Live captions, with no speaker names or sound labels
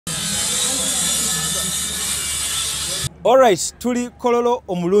Alright, tuli Kololo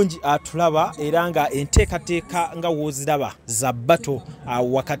omulungi atulaba era nga enteekateeka nga wooziraba za battle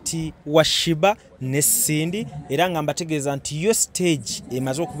wakati wa Sheebah ne Cindy era nga mbategeeza nti yo stage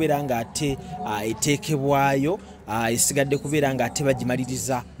emaze okubeera nga ate eteekebwayo esigadde kubeera nga ate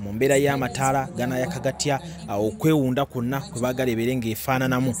bagimaliriza mu mbeera y'amataala ganayakagatya okwewunda kwonna kwe baagala ebeere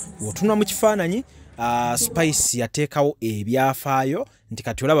ng'efaananamu. Otunula mu kifaananyi Spice yateekawo ebyafaayo nti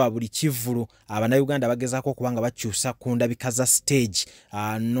kati olaba buli kivvulu Abannayuganda bagezaako okuba nga bakyusa ku ndabika za stage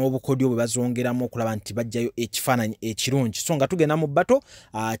n'obukodyo bwe bazongeramu okulaba nti bajjayo ekifaananyi ekirungi. So nga tugenda mu bato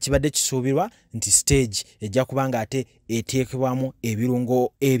kibadde kisuubirwa nti stage ejja kuba nga ate eteekebwamu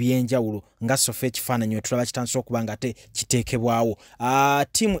ebirungo eby'enjawulo nga sofa ekifaananyi we tulaba kitandise okuba nga ate kiteekebwawo.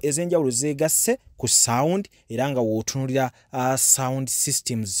 Ttiimu ez'enjawulo zeegasse ku sound era nga wootunulira sound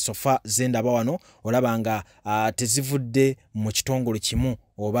systems sofa zendaba wano olaba nga tezivudde mu kitongole kimu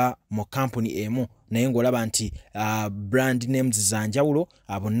oba mu kampuni emu naye ng'olaba nti brand names za njawulo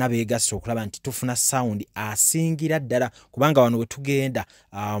bonna beegasse okulaba nti tufuna sound asingira ddala kubanga wano we tugenda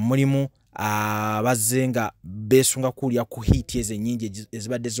mulimu bazze nga beesunga kuwulira ku hiiti ezo ennyingi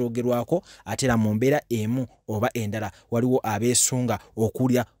ezibadde zoogerwako ate era mu mbeera emu oba endala waliwo abeesunga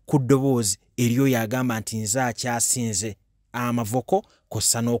okuwulira ku ddoboozi eryo yagamba nti nze akyasinze amavoko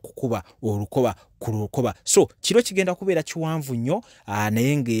kossa n'okukuba olukoba ku lukoba. So kiro kigenda kubeera kiwanvu nnyo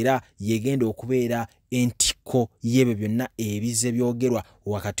naye ng'era yegenda okubeera entiko y'ebyo byonna ebize byogerwa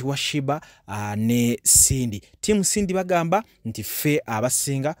wakati wa Sheebah ne Cindy. Tiimu Cindy bagamba nti ffe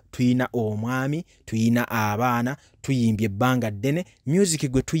abasinga tuyina omwami, tuyina abaana, tuyimbye ebbanga ddene,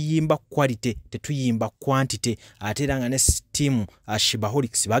 music gwe tuyimba quality tetuyimba quantity. Ate era nga ne tiimu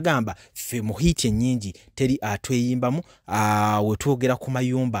Sheebaholics bagamba ffe mu hiiti ennyingi teri atweyimbamu we twogera ku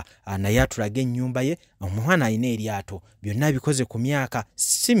mayumba naye atulaga ennyumba ye omwana alina eryato byonna bikoze ku myaka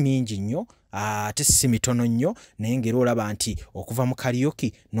si mingi nnyo ate si mitono nnyo naye ng'era olaba nti okuva mu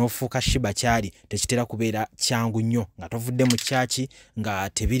karaoke n'ofuuka Sheebah kyali tekitera kubeera kyangu nnyo nga tovudde mu kyaki nga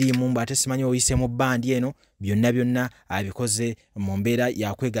tebiriimu ate simanyi oyise mu bandi eno byonna abikoze mu mbeera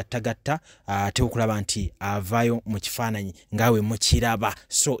yakwegattagatta ate okulaba nti avaayo mu kifaananyi ngaawe mukiraba.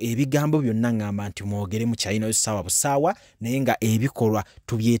 So ebigambo byonna ngamba nti mwogere mukyalinayo ssaawa busaawa naye nga ebikolwa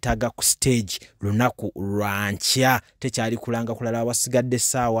tubyetaaga ku stage lunaku lwa nkya tekyali kulanga kulala wasigadde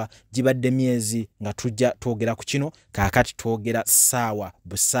ssaawa gibadde myezi nga tujja twogera ku kino kaakati twogera ssaawa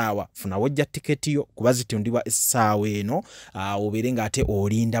busaawa. Funa wojja tiketi yo kuba zitundibwa essaawa eno obeere nga ate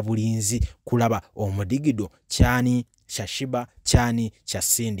olinda bulinzi kulaba omudigido kyani kya Sheebah kyani kya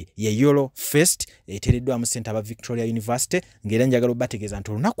Cindy. Ye Yolo Fest eteereddwamu ssente aba Victoria University ng'era njagala obategeeza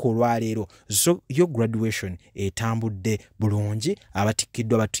nti olunaku olwaleero yo graduation etambudde bulungi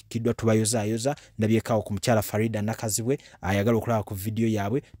abatikkiddwa tubayozaayoza. ndabyekaawo ku mukyala Farida Nakazibwe ayagala okulaba ku video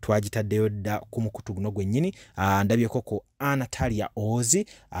yaabwe twagitaddeyo dda ku mukutu guno gwennyini. Ndabyeko ku enatela Ozi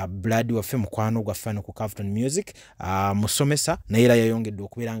blood waffe mukwano gwaffe ano ku Carlton Music musomesa naye era yayongedde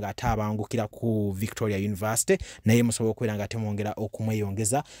okubeera nga ate abangukira ku Victoria University naye musobola okubeera nga temwongera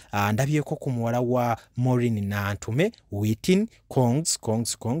okumweyongeza. Ndabyeko ku muwala wa Maureen Nantume Witin Kongs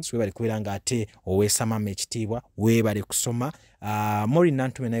webale kubeera nga ate oweesamama ekitiibwa webale kusoma. Maureen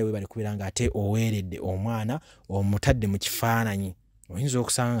Nantume naye webale kubeera nga ate oweeredde omwana omutadde mu kifaananyi oyinza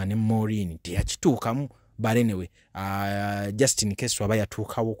okusanga nga ne Maureen teyakituukamu barenewe just in case waba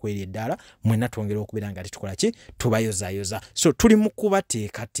yatuukawo kweri eddala mwenna twongera okubeera nga tetukola ki tubayozaayoza. So tuli mu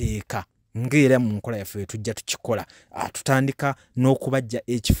kubateekateeka ng'era mu nkola yaffe tujja tukikola tutandika n'okubajja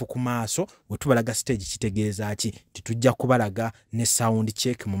ekifu ku maaso we tubalaga stage kitegeeza ki titujja kubalaga ne sound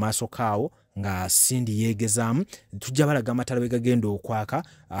check mu maaso kaawo nga Cindy yeegezaamu tujja balaga amatala we gagenda okwaka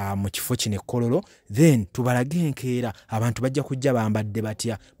mu kifo kino Kololo then tubalage enkeera abantu bajja kujja bambadde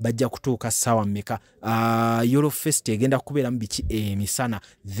batya bajja kutuuka ssaawa mmeka. Yolo Fest egenda kubeeramu biki emisana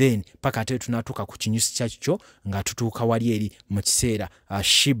then paka ate tunaatuuka ku kinyusi kyakyo nga tutuuka wali eri mu kiseera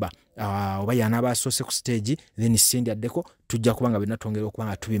Sheebah oba yanaaba asoose ku stage then Cindy addeko tujja kubanga byonna twongera okuba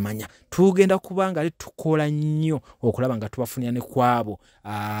nga tubimanya. Tugenda kuba nga tukola nnyo okulaba nga tubafunira ne kwabo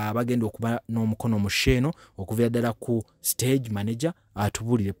bagenda okuba n'omukono musheeno okuva ddala ku stage manager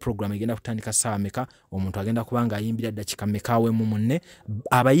atubuulire program egenda kutandika ssaawa meka omuntu agenda kuba nga ayimbira dakika meka awemu munne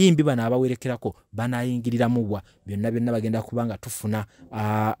abayimbi bano abawerekerako banayingiriramu bwa byonna bagenda kuba nga tufuna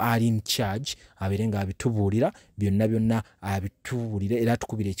ali in charge abeere nga abitubuulira byonna abitubuulire era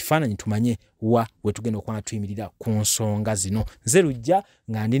tukubira ekifaananyi tumanye wa we tugenda okuba nga tuyimirira ku nsonga zino. Nze lujja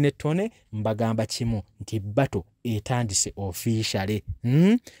nga ndi ne Tone mbagamba kimu nti bato etandise officially.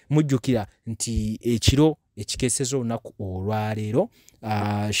 Mujjukira nti ekiro ekikeeseza olunaku olwaleero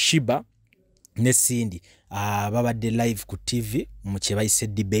Sheebah ne Cindy babadde live ku TV mu kye bayise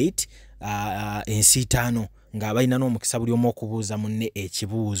debate ensi 5 nga balina n'omukisa buli omu okubuuza munne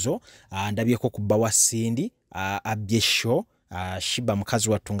ekibuuzo. Ndabyeko ku bba wa Cindy abbye show. Sheebah mukazi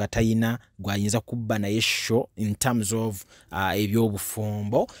wattu nga tayina gwayinza kubba naye show in terms of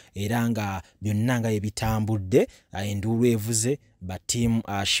ebyobufumbo, era nga byonna nga ebitambudde. Enduulu evuze ba team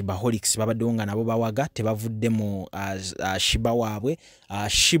Sheebaholics babaddewo nga nabo bawaga tebavudde mu Sheebah waabwe.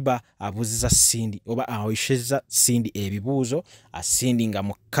 Sheebah abuuziza Cindy oba ayosheza Cindy ebibuuzo, Cindy nga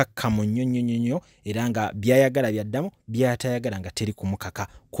mukakkamu nnyo era nga byayagala byaddamu byatayagala nga teri kumukaka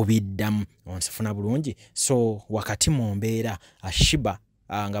kubiddamu. Onsifuna bulungi. So wakati mu mbeera Sheebah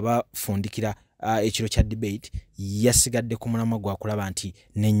nga bafundikira ekiro kya debate yasigadde ku mulamwa gwa kulaba nti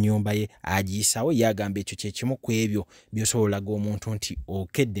n'ennyumba ye agiyisawo. Yagamba ekyo kye kimu ku ebyo by'osobolaga omuntu nti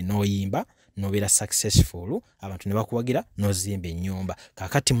okedde n'oyimba nobeera successful, abantu ne bakuwagira n'ozimba ennyumba.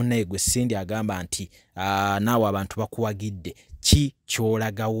 Kaakati munnaye gwe Cindy agamba nti naawe abantu bakuwagidde, ki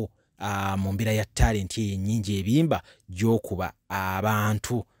kyolagawo mu mbeera ya talent ye ennyingi ebimba gy'okuba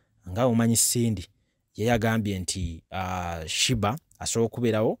abantu. Nga omanyi Cindy ye yagambye nti Sheebah asobola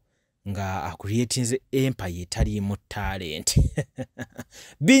okubeerawo nga akuriyetinze empire etaliimu talent.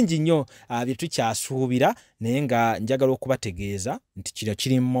 Bingi nnyo bye tukyasuubira, naye nga njagala okubategeeza nti kino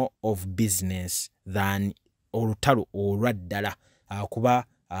kiri more of business than olutalo olwaddala, kuba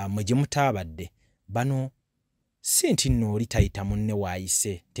mwe gye mutaabadde bano si nti nno oli tayita munne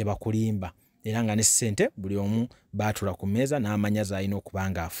waayise tebakulimba, era nga ne ssente buli omu baatula ku mmeeza n'amanya z'alina okuba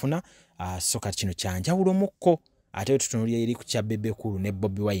nga afuna. So kati kino kyanjawulo mukko. Ate tutunulira eri ku kya Bebe Kulu ne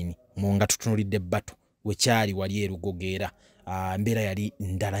Bobi Wine nga tutunulidde Bato wekyali wali erugogeera. Mbeera yali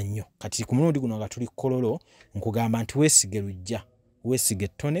ndala nnyo. Kati ku mulundi guno nga tuli Kololo nkugamba nti weesige lujja, weesige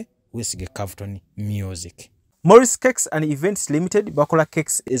ttone, weesige Cavuton Music. Morris Cakes and Events Limited bakola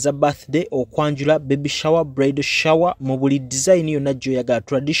cakes eza birthday, okwanjula, baby shower, bridal shower, mu buli design yonna gy'oyagala,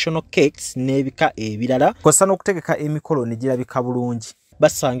 traditional cakes n'ebika ebirala. Kosa n'okutegeka emikolo ne girabika bulungi.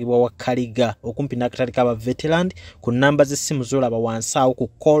 Basangibwa wa Kaliga okumpi n'akatale k'aba veteran. Ku namba z'essimu z'olaba wansi awo ku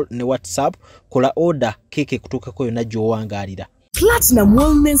call ne WhatsApp. Kola order keeke kutuukako yonna gy'owangaalira. Platinum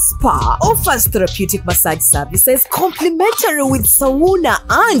Wellness Spa offers therapeutic massage services complimentary with sauna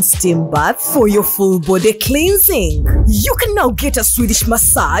and steam bath for your full body cleansing. You can now get a Swedish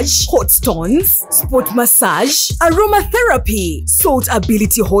massage, hot stones, sport massage, aromatherapy, salt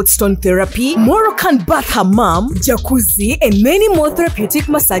ability hot stone therapy, Moroccan bath hammam, jacuzzi, and many more therapeutic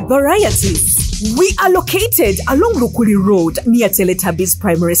massage varieties. We are located along Lukuli Road near Teletubbies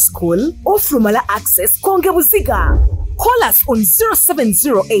Primary School, off Rumala Access, Kongebuziga. Call us on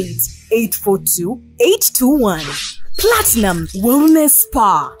 0708-842-821. Platinum Wellness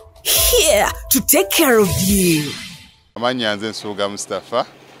Spa, here to take care of you. Amanyanze Nsuga Mustafa,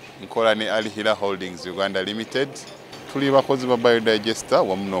 nkola ne Alihira Holdings Uganda Limited. Tuli bakozi ba biodigester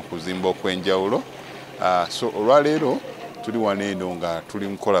wamu n'okuzimba okwenjawulo. So olwaleero tuli waneeno nga tuli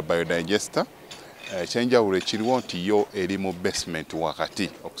nkola biodigester. Ekyenjawulo ekiriwo nti yo eri mu basement wakati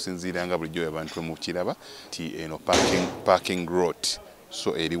okusinziira nga bulijjo abantu mu kiraba ti eno parking lot.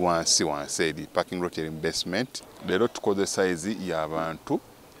 So eri wansi eri parking lot eri mu basement. Leero tukoze size y'abantu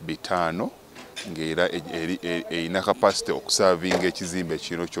 5 ng'era erina capacity okusavinga ekizimbe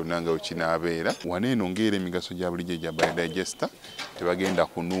kino kyonna nga wekinaabeera. Waneeno ng'era emigaso gya bulijjo gya biodigester tebagenda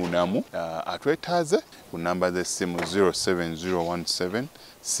kunuunamu. Atwetaaze ku namba z'essimu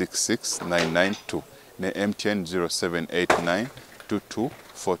 07017669992 ne MTN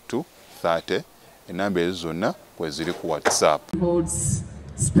 0789224230. Enamba ezo zonna kwe ziri ku WhatsApp. Holds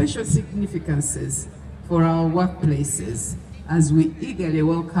special significances for our workplaces as we eagerly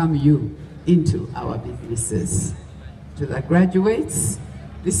welcome you into our businesses. To the graduates,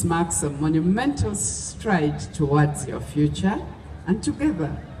 this marks a monumental stride towards your future, and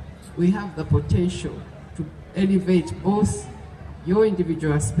together we have the potential to elevate both your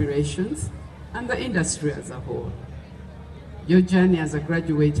individual aspirations and the industry as a whole. Your journey as a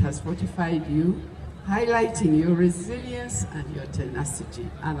graduate has fortified you, highlighting your resilience and your tenacity.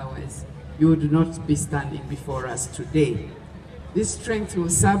 Otherwise, you would not be standing before us today. This strength will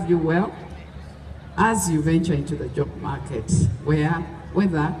serve you well as you venture into the job market,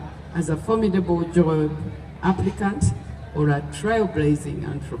 whether as a formidable job applicant or a trailblazing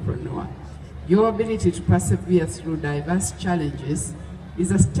entrepreneur. Your ability to persevere through diverse challenges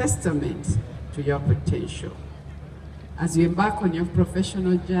is a testament to your potential. As you embark on your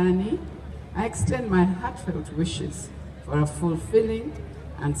professional journey, I extend my heartfelt wishes for a fulfilling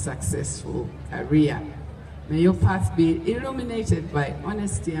and successful career. May your path be illuminated by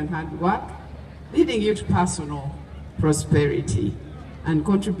honesty and hard work, leading you to personal prosperity and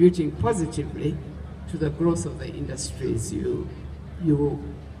contributing positively to the growth of the industries you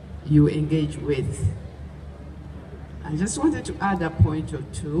engage with. I just wanted to add a point or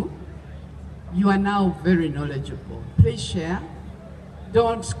two. You are now very knowledgeable. Please share.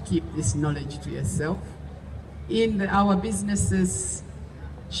 Don't keep this knowledge to yourself. In our businesses,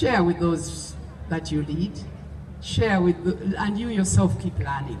 share with those that you lead. Share with, and you yourself keep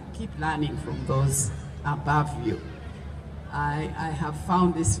learning from those above you. I have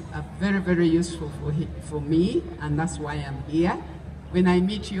found this very, very useful for me, and that's why I'm here. When I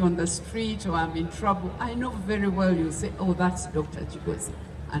meet you on the street or I'm in trouble, I know very well you'll say, oh, that's Dr. Chigozi,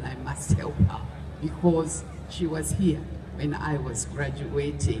 and I must help her because she was here when I was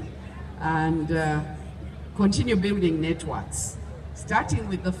graduating. And continue building networks, starting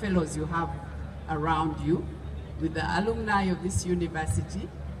with the fellows you have around you, with the alumni of this university,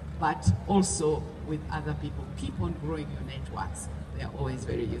 but also with other people. Keep on growing your networks. They are always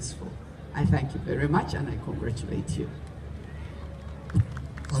very useful. I thank you very much and I congratulate you.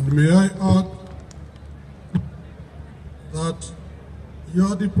 And may I add that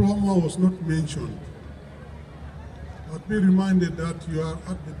your diploma was not mentioned, but be reminded that you are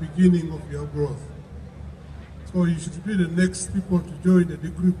at the beginning of your growth. So you should be the next people to join the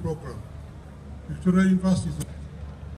degree program. Victoria University is